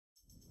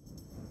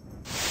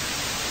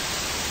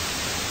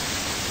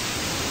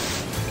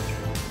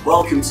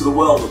Welcome to the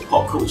world of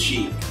Pop Cult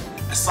Chic,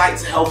 a site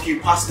to help you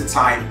pass the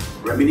time,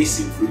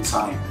 reminiscing through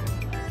time.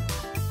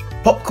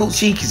 Pop Cult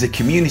Chic is a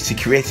community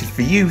created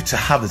for you to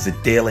have as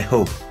a daily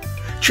hub.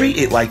 Treat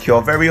it like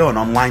your very own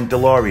online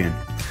DeLorean,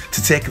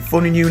 to take a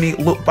fun and unique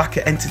look back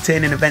at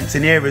entertaining events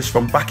and eras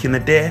from back in the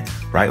day,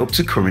 right up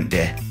to current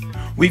day.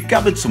 We've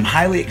gathered some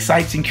highly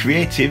exciting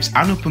creatives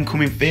and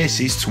up-and-coming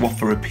faces to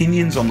offer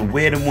opinions on the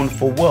weird and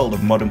wonderful world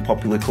of modern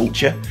popular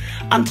culture,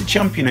 and to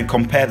champion and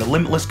compare the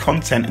limitless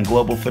content and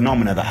global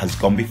phenomena that has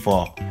gone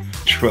before.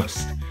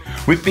 Trust,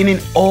 we've been in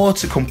awe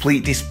to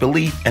complete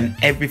disbelief and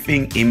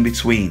everything in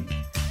between.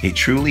 It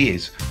truly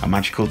is a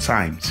magical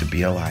time to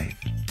be alive.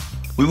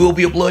 We will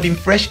be uploading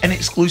fresh and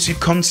exclusive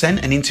content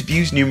and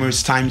interviews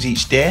numerous times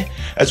each day,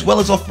 as well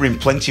as offering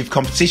plenty of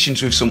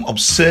competitions with some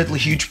absurdly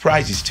huge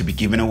prizes to be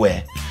given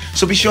away.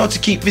 So be sure to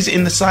keep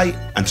visiting the site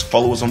and to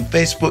follow us on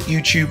Facebook,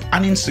 YouTube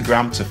and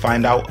Instagram to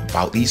find out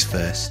about these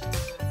first.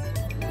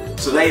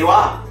 So there you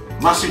are.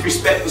 Massive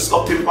respect for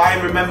stopping by,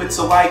 and remember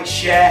to like,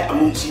 share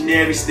amongst your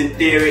nearest and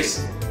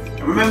dearest,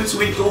 and remember to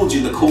indulge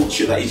in the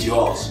culture that is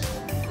yours.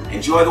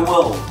 Enjoy the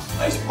world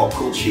that is Pop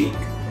Cult Chic.